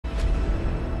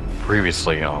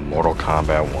Previously on Mortal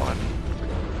Kombat 1.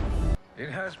 It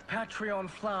has Patreon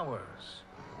flowers,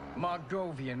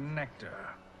 Margovian nectar,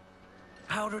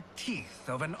 powdered teeth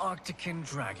of an Arctican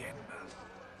dragon.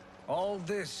 All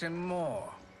this and more,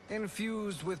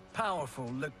 infused with powerful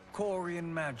Licorian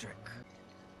magic.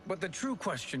 But the true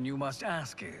question you must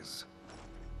ask is,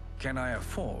 can I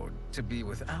afford to be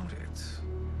without it?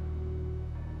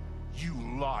 You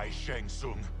lie, Shang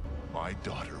Tsung. My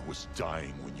daughter was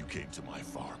dying when you came to my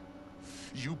farm.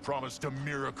 You promised a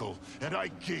miracle, and I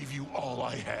gave you all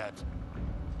I had.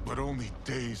 But only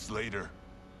days later,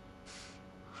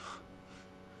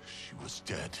 she was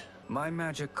dead. My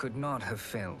magic could not have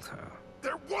failed her.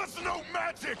 There was no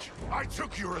magic! I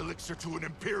took your elixir to an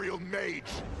Imperial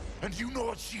mage, and you know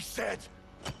what she said?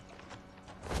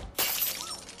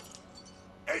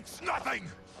 It's nothing!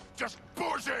 Just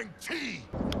Borjang tea!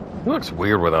 He looks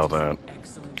weird without that.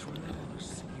 Excellent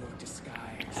ruse, your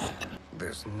disguise.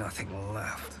 There's nothing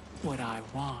left. What I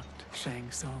want,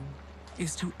 Shang Tsung,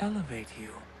 is to elevate you,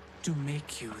 to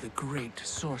make you the great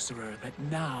sorcerer that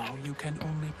now you can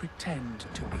only pretend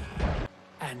to be.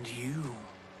 And you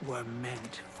were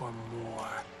meant for more.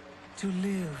 To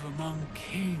live among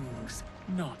kings,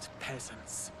 not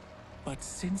peasants. But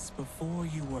since before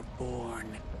you were born,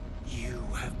 you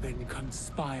have been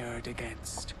conspired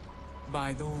against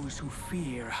by those who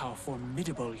fear how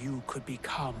formidable you could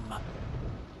become.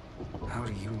 How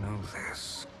do you know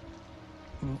this?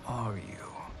 Who are you?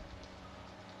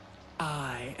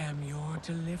 I am your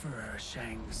deliverer,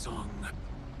 Shang Tsung.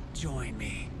 Join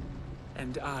me,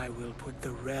 and I will put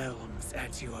the realms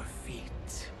at your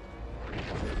feet.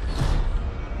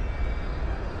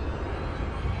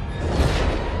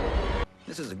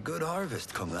 This is a good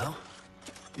harvest, Kung Lao.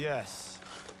 Yes.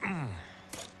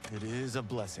 It is a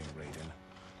blessing,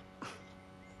 Raiden.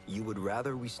 You would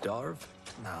rather we starve?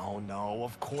 No,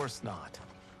 of course not.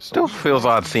 Still feels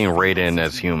odd seeing Raiden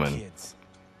as human. Kids.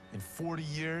 In 40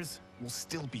 years, we'll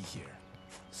still be here.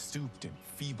 Stooped and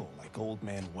feeble like Old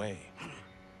Man Wei.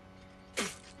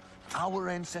 Our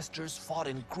ancestors fought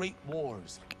in great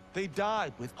wars. They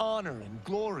died with honor and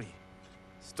glory.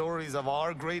 Stories of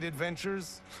our great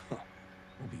adventures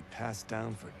will be passed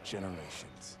down for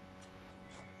generations.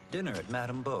 Dinner at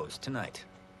Madame Beau's tonight.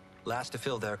 Last to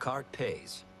fill their cart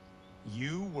pays.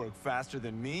 You work faster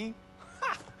than me?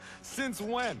 Ha! Since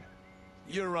when?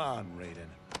 You're on, Raiden.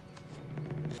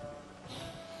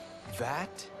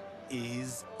 That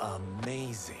is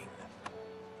amazing.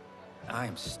 I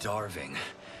am starving.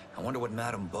 I wonder what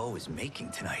Madame Beau is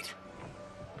making tonight.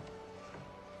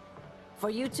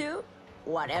 For you two,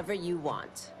 whatever you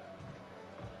want.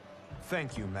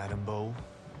 Thank you, Madame Beau.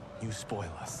 You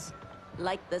spoil us.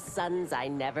 Like the sons I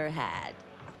never had.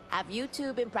 Have you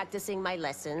two been practicing my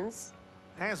lessons?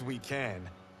 As we can.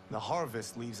 The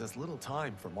harvest leaves us little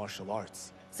time for martial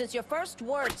arts. Since your first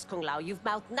words, Kung Lao, you've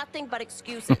mouthed nothing but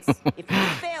excuses. If you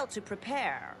fail to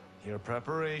prepare... Your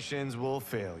preparations will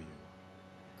fail you.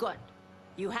 Good.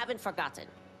 You haven't forgotten.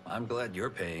 I'm glad you're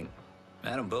paying.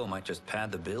 Madame Beau might just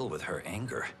pad the bill with her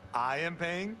anger. I am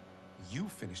paying? You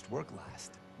finished work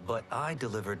last. But I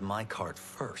delivered my cart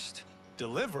first.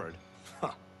 Delivered?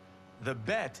 Huh. The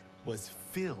bet was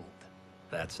filled.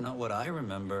 That's not what I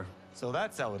remember. So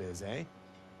that's how it is, eh?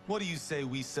 What do you say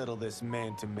we settle this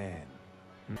man-to-man?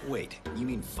 Wait, you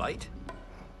mean fight?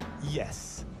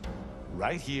 Yes.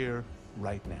 Right here,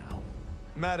 right now.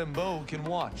 Madame Beau can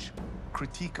watch,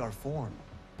 critique our form.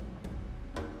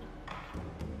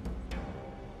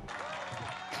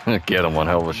 Get him one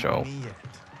hell of a show.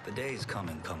 The day's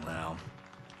coming, Kung Lao.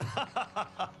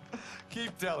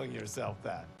 Keep telling yourself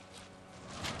that.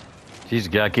 Jeez,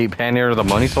 gotta keep handing her the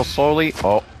money so slowly.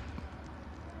 Oh.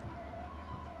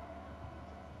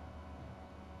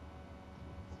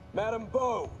 Madame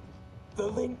Beau, the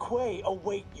Lin Kuei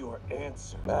await your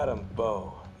answer. Madame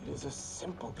Beau, it is a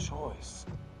simple choice.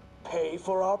 Pay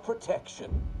for our protection,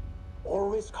 or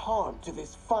risk harm to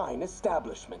this fine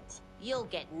establishment. You'll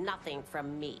get nothing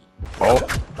from me. Oh.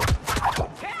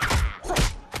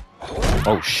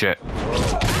 Oh, shit.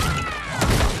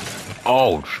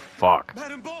 Oh, fuck.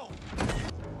 Madame Beau!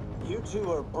 You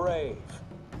two are brave,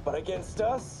 but against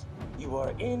us, you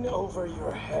are in over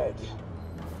your head.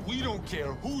 We don't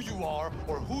care who you are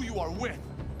or who you are with.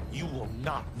 You will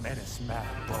not menace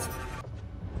Madame Beau.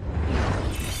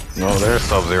 No, there's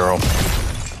Sub-Zero.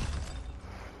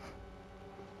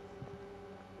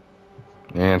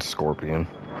 And Scorpion.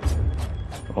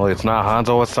 Well, it's not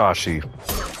Hanzo Asashi.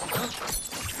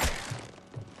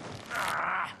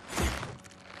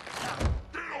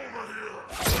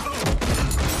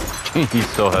 He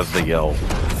still has the yell.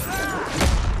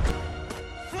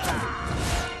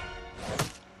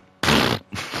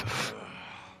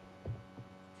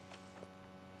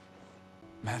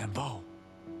 Madame Bo.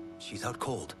 She's out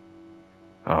cold.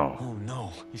 Oh. Oh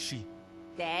no, is she...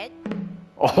 Dead?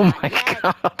 Oh Not my yet.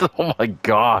 god. Oh my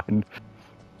god.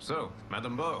 So,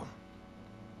 Madame Bo,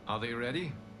 are they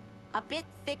ready? A bit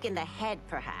thick in the head,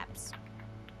 perhaps.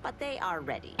 But they are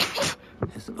ready.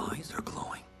 His eyes are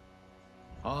glowing.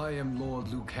 I am Lord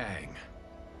Liu Kang,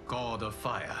 God of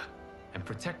Fire and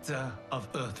Protector of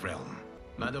Earthrealm.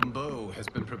 Madame Bo has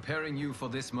been preparing you for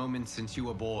this moment since you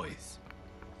were boys.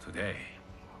 Today,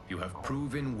 you have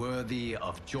proven worthy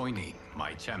of joining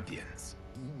my champions.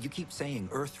 You keep saying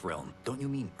Earthrealm. Don't you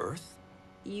mean Earth?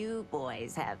 You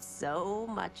boys have so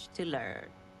much to learn.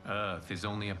 Earth is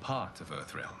only a part of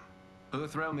Earthrealm.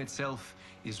 Earthrealm itself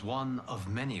is one of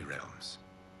many realms.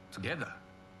 Together,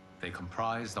 they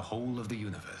comprise the whole of the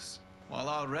universe. While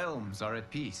our realms are at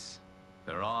peace,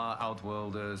 there are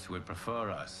Outworlders who would prefer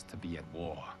us to be at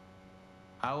war.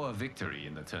 Our victory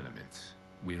in the tournament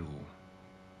will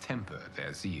temper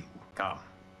their zeal. Come.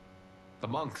 The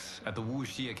monks at the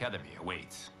Wuxi Academy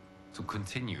await to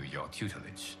continue your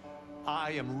tutelage.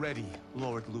 I am ready,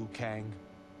 Lord Liu Kang.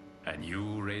 And you,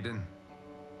 Raiden?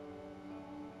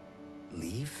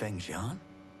 Li Fengjian?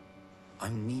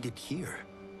 I'm needed here.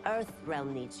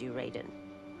 Earthrealm needs you, Raiden.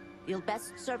 You'll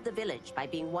best serve the village by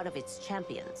being one of its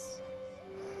champions.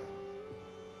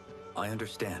 I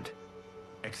understand.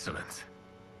 Excellent.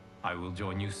 I will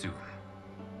join you soon.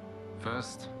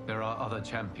 First, there are other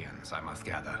champions I must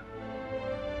gather.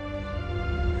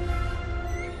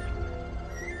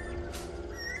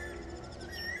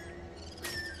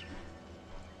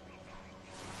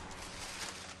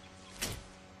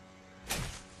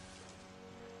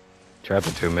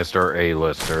 Chapter 2, Mr.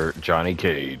 A-lister, Johnny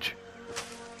Cage.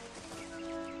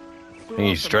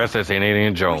 He's dressed as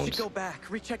Indiana We Jones. should go back,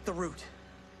 recheck the route.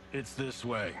 It's this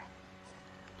way.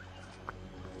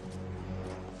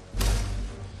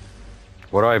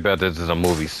 What do I bet this is a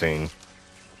movie scene?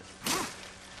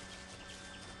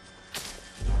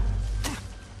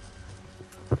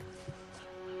 The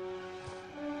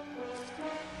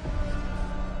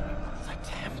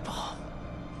temple.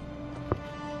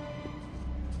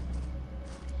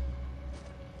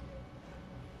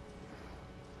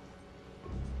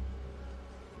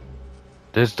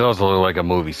 This does look like a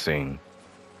movie scene.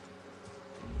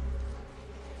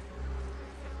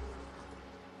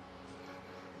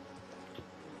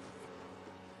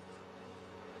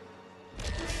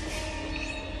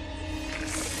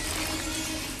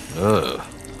 Ugh.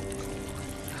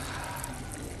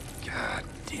 God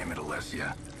damn it,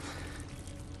 Alessia.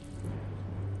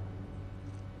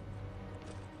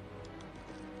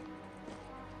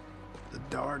 The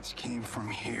darts came from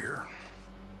here.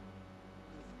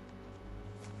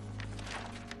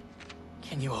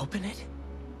 Can you open it?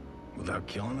 Without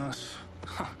killing us?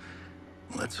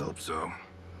 Let's hope so.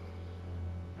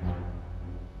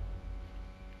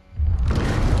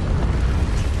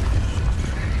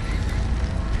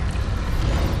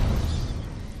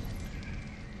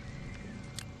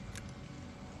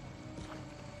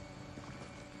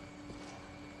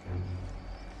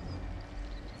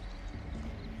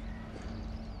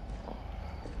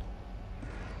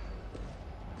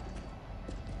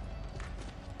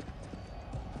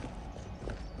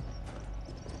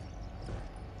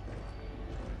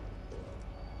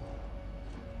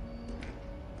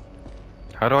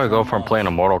 How do I go from playing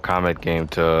a Mortal Kombat game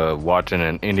to watching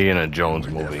an Indiana Jones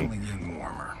We're movie? definitely getting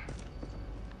warmer.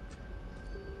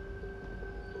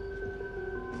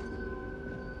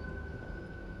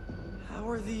 How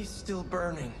are these still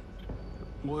burning?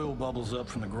 Oil bubbles up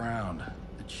from the ground.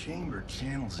 The chamber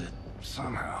channels it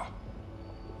somehow.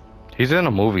 He's in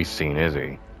a movie scene, is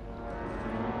he?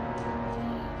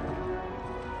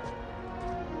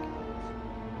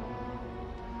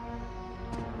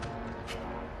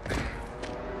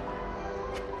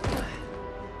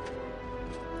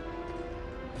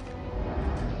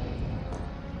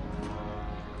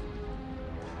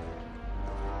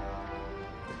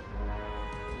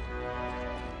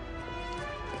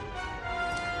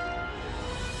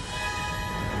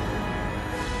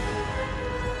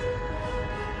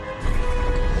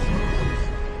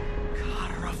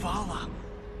 Ravala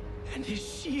and his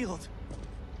shield.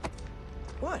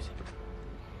 What?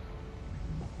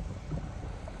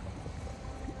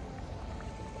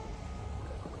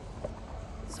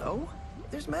 So?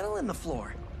 There's metal in the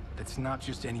floor. It's not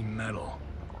just any metal.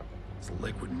 It's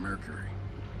liquid mercury.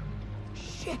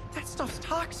 Shit, that stuff's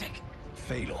toxic.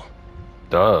 Fatal.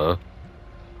 Duh.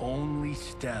 Only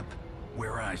step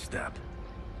where I step.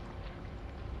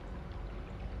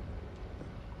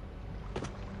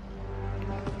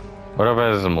 What if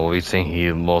as a movie scene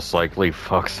he most likely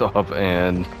fucks up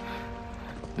and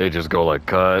they just go like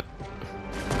cut?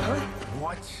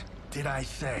 did I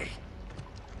say?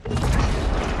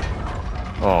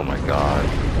 Oh my god.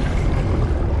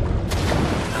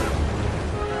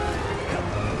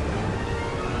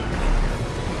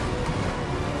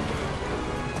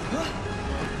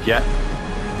 Yeah.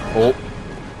 Oh.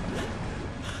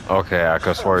 Okay, I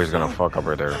could swear he's gonna fuck up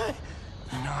right there.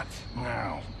 Not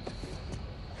now.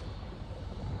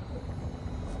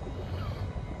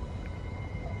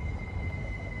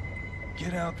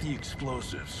 Get out the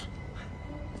explosives.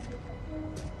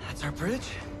 That's our bridge?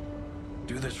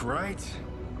 Do this right,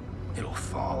 it'll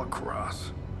fall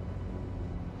across.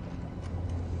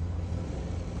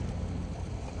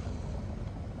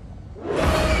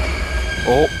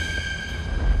 Oh.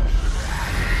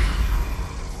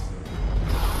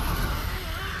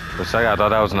 For a second, I thought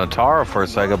that was an Atara for a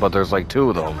second, but there's like two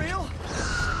of them. Real?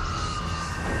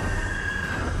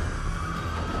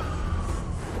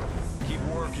 Keep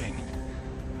working.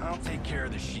 I'll take care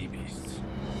of the she-beasts.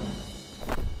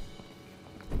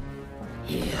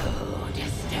 You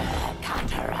disturb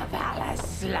Cataravalla's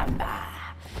slumber.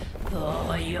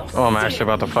 For you'll Oh, I'm actually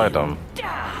about to fight them.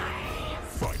 die.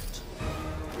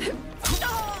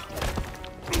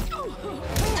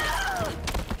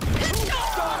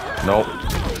 Nope.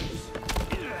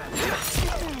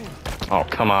 Oh,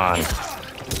 come on.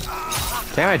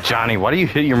 Damn it, Johnny. Why do you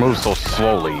hit your moves so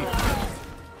slowly?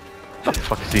 What the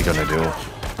fuck is he gonna do?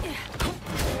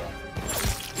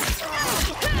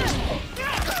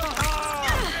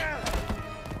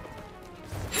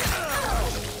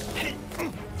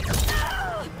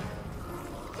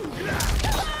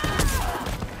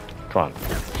 Come on.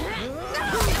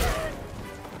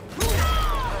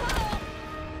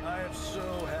 I have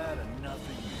so had enough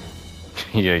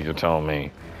of Yeah, you're telling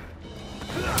me.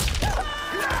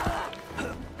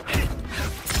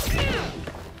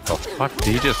 The fuck?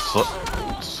 Did he just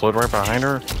slid right behind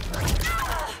her?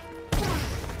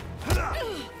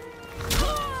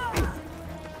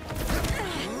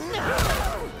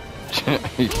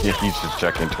 Yeah, he's just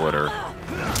checking Twitter.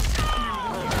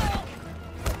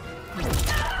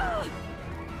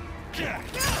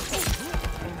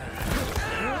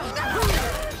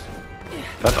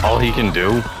 That's all he can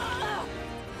do?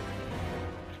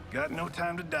 Got no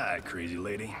time to die, crazy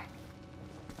lady.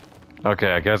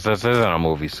 Okay, I guess this isn't a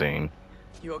movie scene.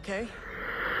 You okay?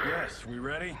 Yes, we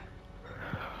ready?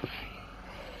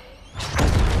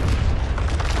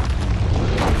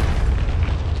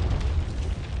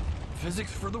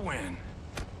 Physics for the win.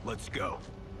 Let's go.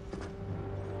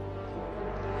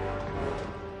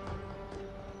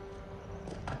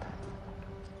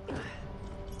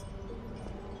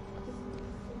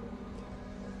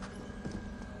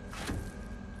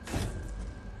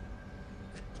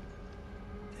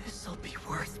 This'll be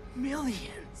worth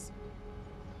millions.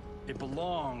 It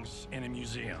belongs in a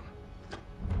museum.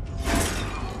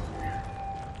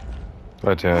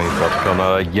 I tell you, he's about to come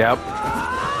out. Yep.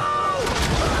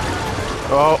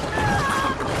 Oh.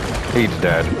 He's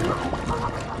dead.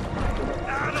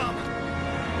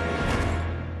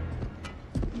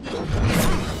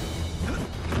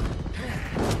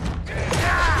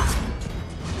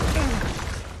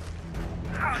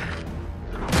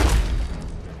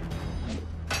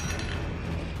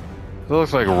 It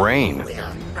looks like rain.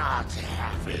 Will not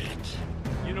have it.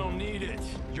 You don't need it.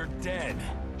 You're dead.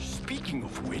 Speaking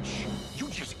of which, you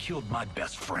just killed my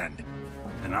best friend.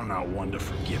 And I'm not one to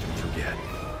forgive and forget.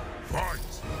 Fight!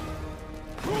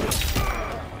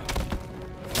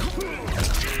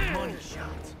 Money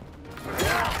shot.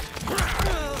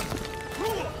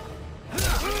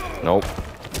 Nope.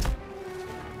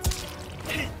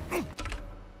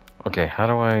 Okay, how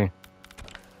do I...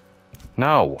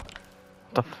 No!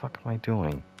 What the fuck am I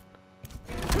doing?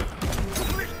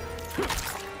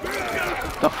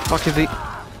 The fuck is he...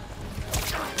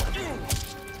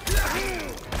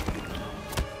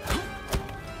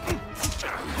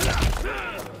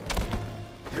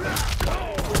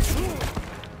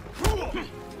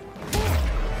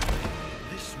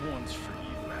 This one's for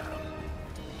you, Adam.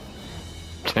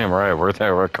 Damn right, where'd that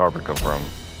red carpet come from?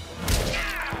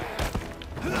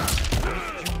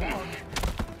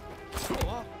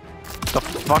 The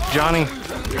fuck, Johnny?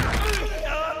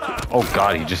 Oh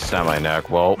god, he just stabbed my neck.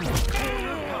 Well...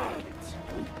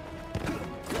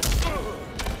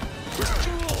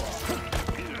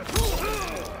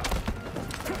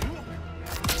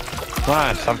 Come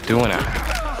on, stop doing it.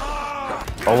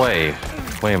 Oh wait.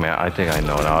 Wait a minute, I think I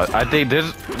know now. I think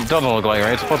this doesn't look like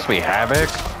rain. It's supposed to be Havoc?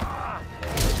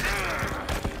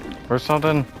 Or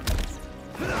something?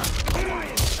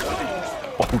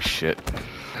 Oh shit.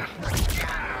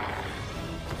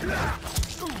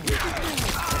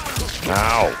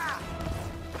 Ow.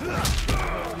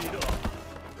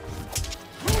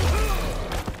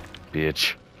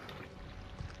 Bitch.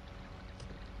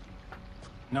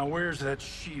 Now where's that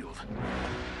shield?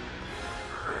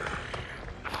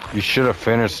 You should have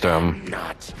finished him.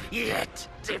 Not yet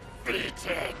defeated.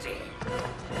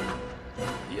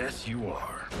 Yes, you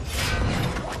are.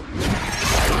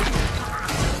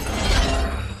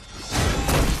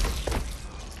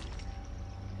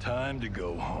 Time to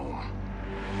go home.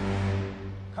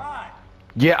 Hi.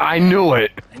 Yeah, I knew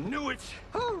it. I knew it.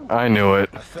 I knew it.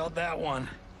 I felt that one.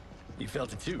 You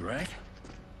felt it too, right?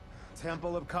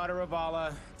 Temple of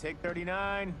Kataravala, take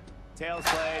 39, tail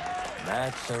slide.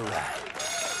 That's a wrap.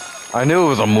 I knew it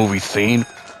was a movie scene.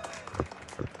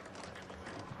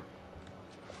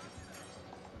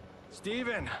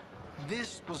 Steven,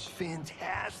 this was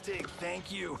fantastic.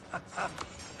 Thank you.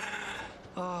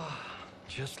 Oh,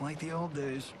 just like the old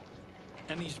days.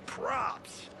 And these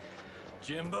props.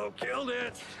 Jimbo killed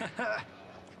it.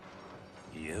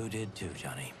 You did too,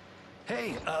 Johnny.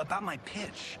 Hey, about my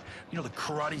pitch. You know, the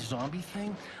karate zombie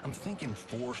thing? I'm thinking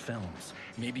 4 films.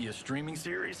 Maybe a streaming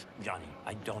series? Johnny,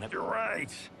 I don't have... You're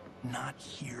right. Not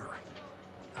here.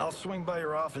 I'll swing by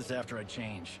your office after I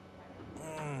change.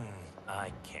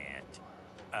 I can't.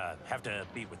 Have to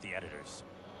meet with the editors.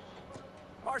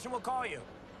 Martian will call you.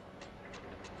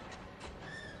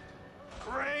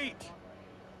 Great!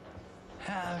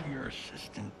 Have your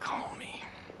assistant call me.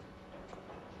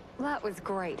 That was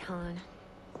great, hon.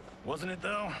 Wasn't it,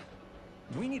 though?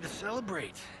 We need to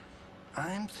celebrate.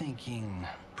 I'm thinking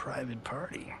private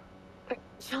party.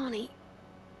 Johnny,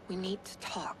 we need to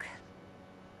talk.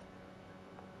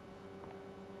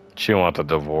 She wants a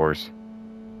divorce.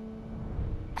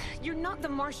 You're not the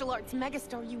martial arts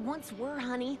megastar you once were,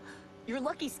 honey. You're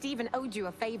lucky Steven owed you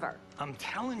a favor. I'm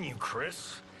telling you,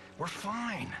 Chris. We're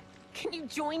fine. Can you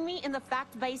join me in the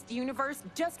fact-based universe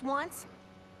just once?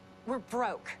 We're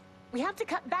broke. We have to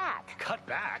cut back. Cut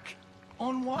back?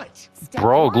 On what? Step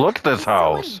Bro, one, look at this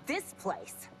selling house. This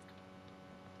place.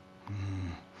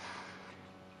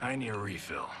 I need a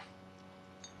refill.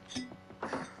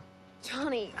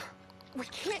 Johnny, we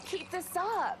can't keep this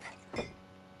up.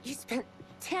 You spent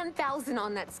 $10,000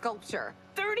 on that sculpture,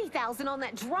 $30,000 on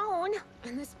that drone,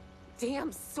 and this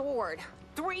damn sword.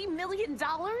 $3 million?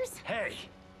 Hey,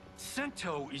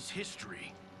 Sento is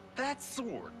history. That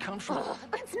sword comes from...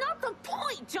 That's not the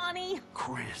point, Johnny!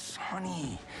 Chris,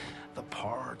 honey, the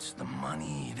parts, the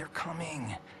money, they're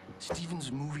coming.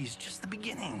 Steven's movie is just the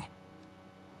beginning.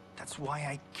 That's why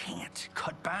I can't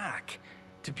cut back.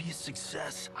 To be a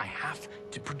success, I have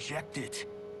to project it.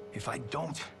 If I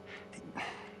don't,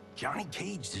 Johnny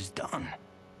Cage is done.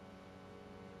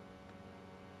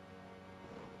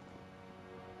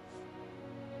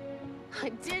 I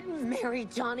didn't marry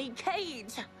Johnny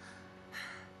Cage.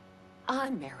 I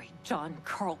married John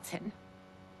Carlton.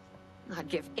 I'd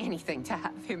give anything to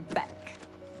have him back.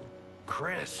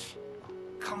 Chris,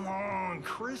 come on,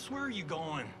 Chris, where are you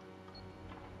going?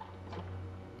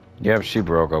 Yep, she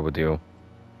broke up with you.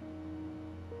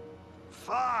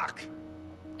 Fuck!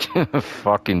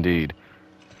 Fuck indeed.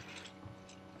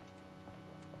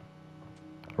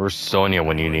 Where's Sonya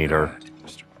when you need her?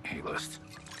 Mr. A-list.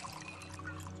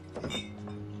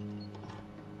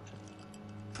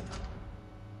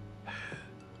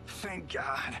 Thank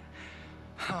God.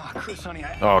 Oh, Chris, honey,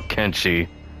 Oh, Kenshi.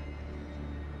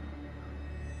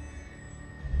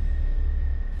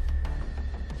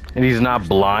 And he's not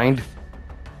blind?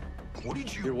 What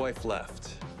did you... Your wife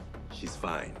left. She's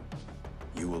fine.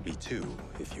 You will be too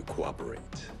if you cooperate.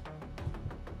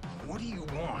 What do you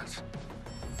want?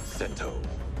 Sento.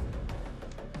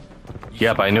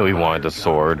 Yep, I knew he wanted the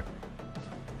sword.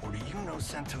 Or do you know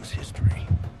Sento's history?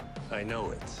 I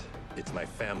know it. It's my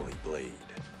family blade.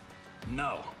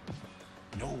 No.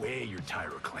 No way you're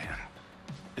Tyra clan.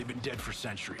 They've been dead for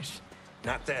centuries.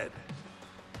 Not dead.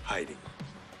 Hiding.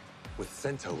 With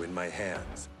Sento in my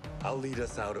hands, I'll lead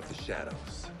us out of the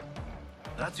shadows.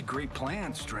 That's a great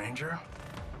plan, stranger.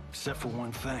 Except for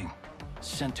one thing.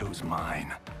 Sento's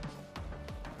mine.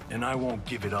 And I won't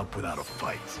give it up without a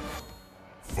fight.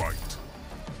 Fight.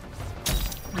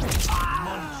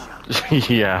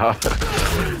 Yeah.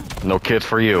 No kids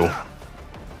for you.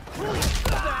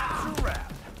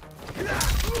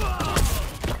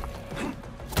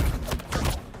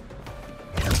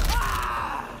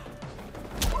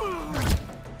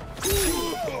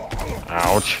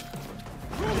 Ouch.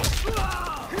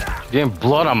 Getting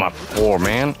blood on my floor,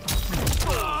 man.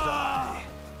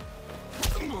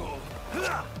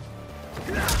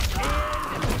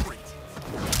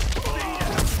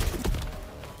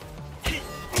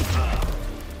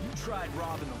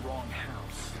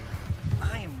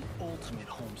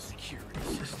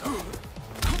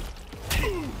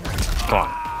 Come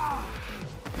on.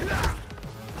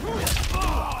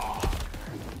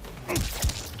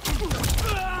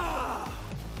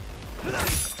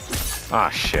 Ah,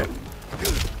 shit.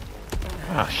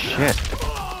 Ah, shit.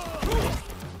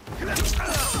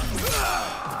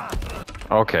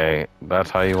 Okay, that's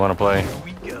how you want to play?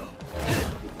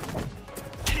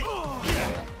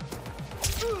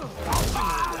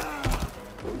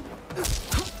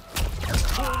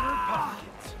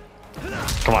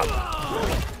 Come on.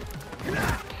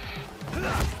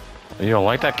 You don't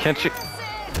like that, can't you?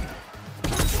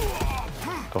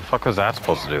 The fuck was that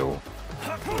supposed to do?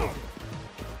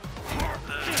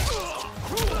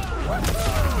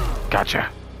 Gotcha.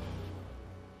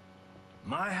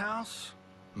 My house,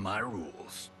 my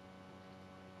rules.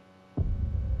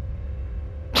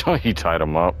 He tied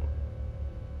him up.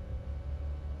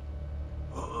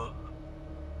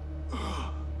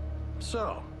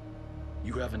 So,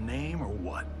 you have a name or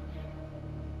what?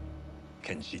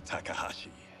 Kenshi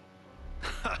Takahashi.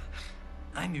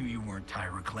 I knew you weren't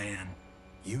Tyra Clan.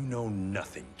 You know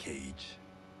nothing, Cage.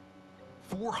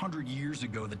 400 years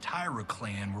ago, the Tyra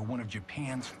clan were one of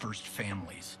Japan's first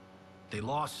families. They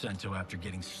lost Sento after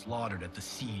getting slaughtered at the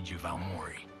siege of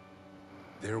Aomori.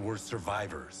 There were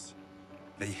survivors.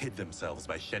 They hid themselves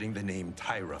by shedding the name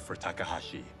Tyra for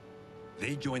Takahashi.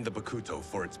 They joined the Bakuto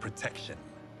for its protection.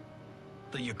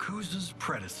 The Yakuza's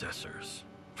predecessors.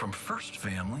 From first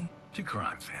family to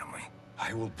crime family.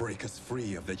 I will break us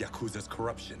free of the Yakuza's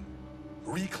corruption.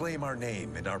 Reclaim our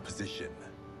name and our position.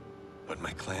 But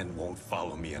my clan won't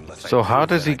follow me unless So I how prove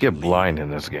does that he I get can lead. blind in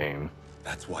this game?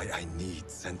 That's why I need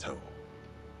Sento.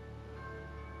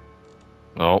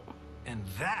 Nope. And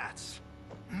that's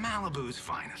Malibu's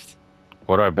finest.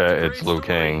 What do I bet Great it's Liu story.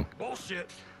 Kang?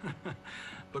 Bullshit.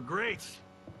 But great.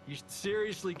 You should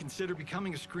seriously consider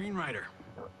becoming a screenwriter.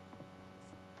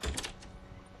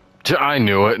 I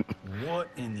knew it. What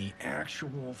in the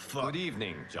actual fuck? Good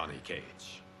evening, Johnny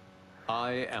Cage.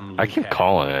 I am I Liu keep Kang,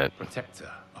 calling it.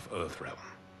 protector of Earthrealm.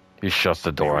 He shuts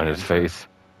the door on his face.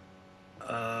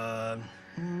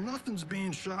 Nothing's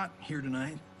being shot here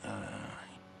tonight.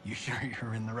 You sure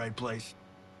you're in the right place?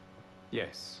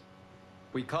 Yes.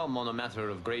 We come on a matter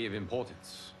of grave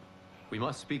importance. We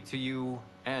must speak to you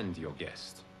and your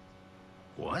guest.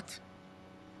 What?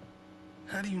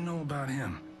 How do you know about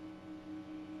him?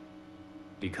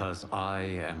 Because I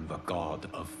am the god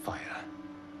of fire.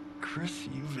 Chris,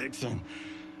 you vixen.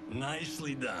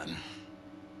 Nicely done.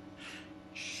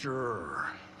 Sure.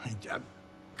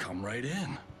 Come right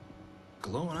in.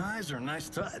 Glowing eyes are a nice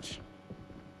touch.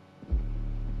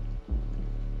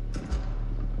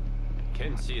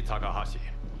 Kenshi Takahashi.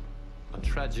 A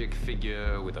tragic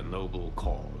figure with a noble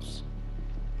cause.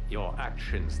 Your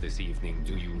actions this evening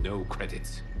do you no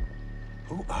credit.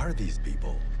 Who are these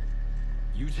people?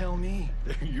 You tell me.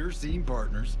 They're your scene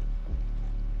partners.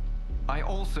 I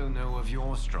also know of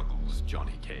your struggles,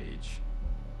 Johnny Cage.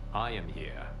 I am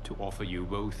here to offer you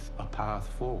both a path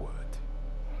forward.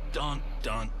 Dun,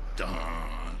 dun,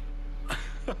 dun.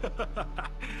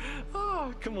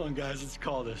 Oh, come on, guys, let's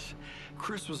call this.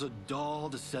 Chris was a doll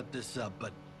to set this up,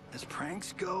 but as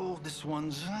pranks go, this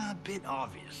one's a bit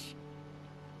obvious.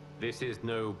 This is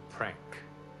no prank.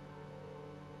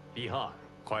 Bihan,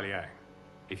 Kuai Liang,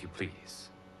 if you please.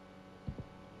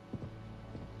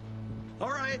 All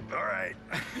right.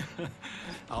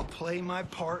 I'll play my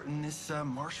part in this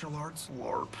martial arts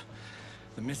LARP.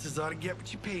 The missus ought to get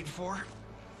what you paid for.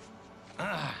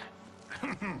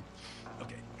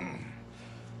 Okay.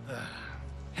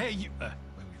 Hey, you.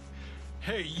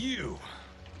 Hey, you.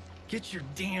 Get your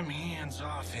damn hands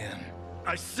off him.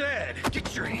 I said,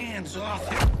 get your hands off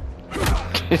him.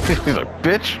 He's like,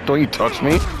 bitch, don't you touch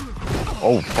me.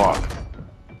 Oh, fuck.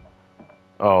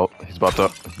 Oh, he's about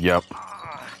to... Yep.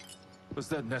 Was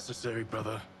that necessary,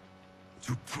 brother?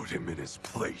 To put him in his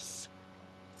place.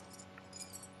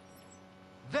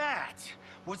 That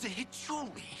was a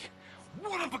Hichuli.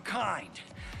 One of a kind.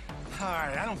 All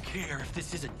right, I don't care if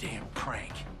this is a damn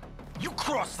prank. You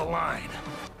crossed the line.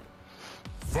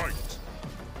 Fight!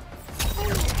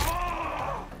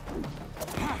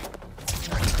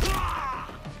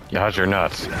 Yeah, how's your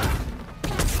nuts?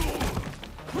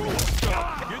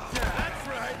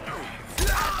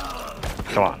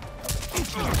 Come on.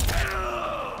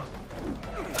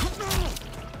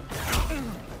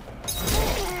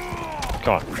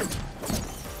 Come on.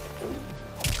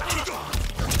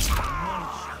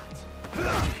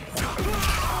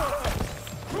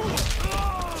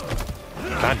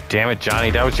 God damn it, Johnny,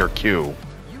 that was your cue.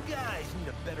 You guys need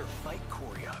a better fight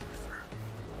choreographer.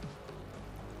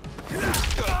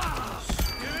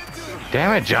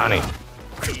 Damn it, Johnny.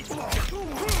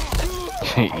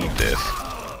 Eat this.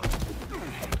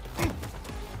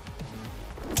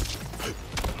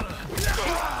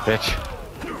 Bitch.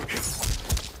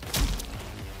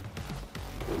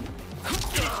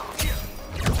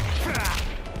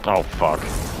 Oh, fuck.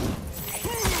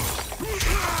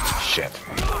 Shit.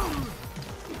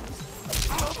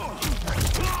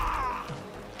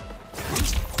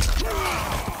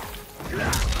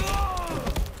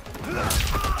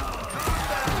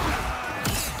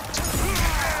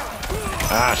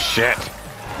 Ah, shit.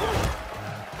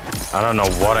 I don't know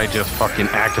what I just fucking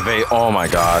activate. Oh my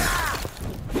god.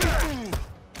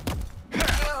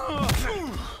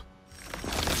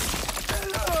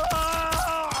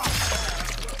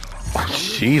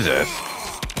 Jesus.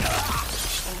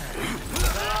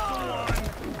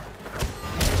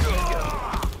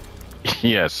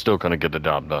 Yeah, still gonna get the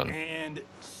job done. And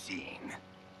scene.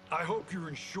 I hope you're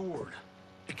insured,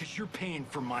 because you're paying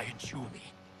for my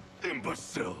Julie.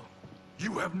 Imbecile!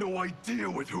 You have no idea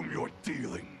with whom you're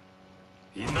dealing.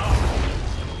 Enough!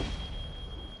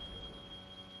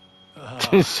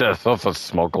 He sets off a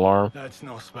smoke alarm. That's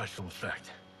no special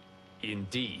effect.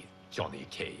 Indeed, Johnny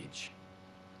Cage.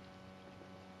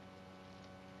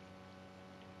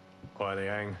 Kuai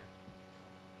Liang.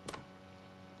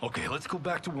 Okay, let's go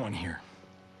back to one here.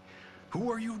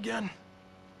 Who are you again?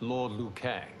 Lord Liu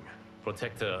Kang,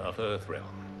 protector of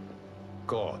Earthrealm,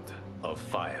 god of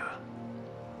fire.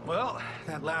 Well,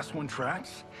 that last one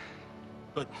tracks.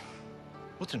 But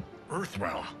what's an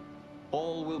Earthrealm?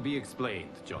 All will be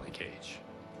explained, Johnny Cage.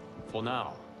 For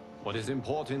now, what is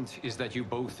important is that you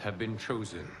both have been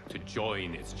chosen to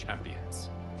join its champions.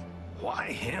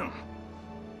 Why him?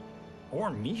 Or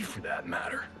me, for that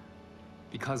matter.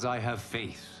 Because I have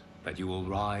faith that you will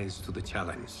rise to the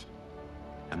challenge.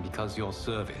 And because your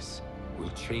service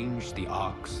will change the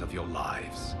arcs of your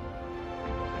lives.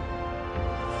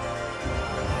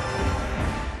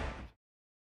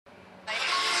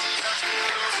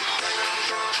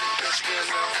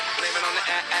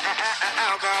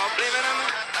 Alcohol, blame it on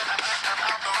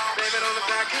the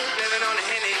vodka, blame it on the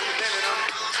Henny, blame it on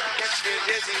the catch me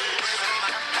dizzy.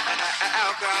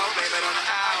 Alcohol, blame it on the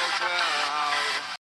alcohol.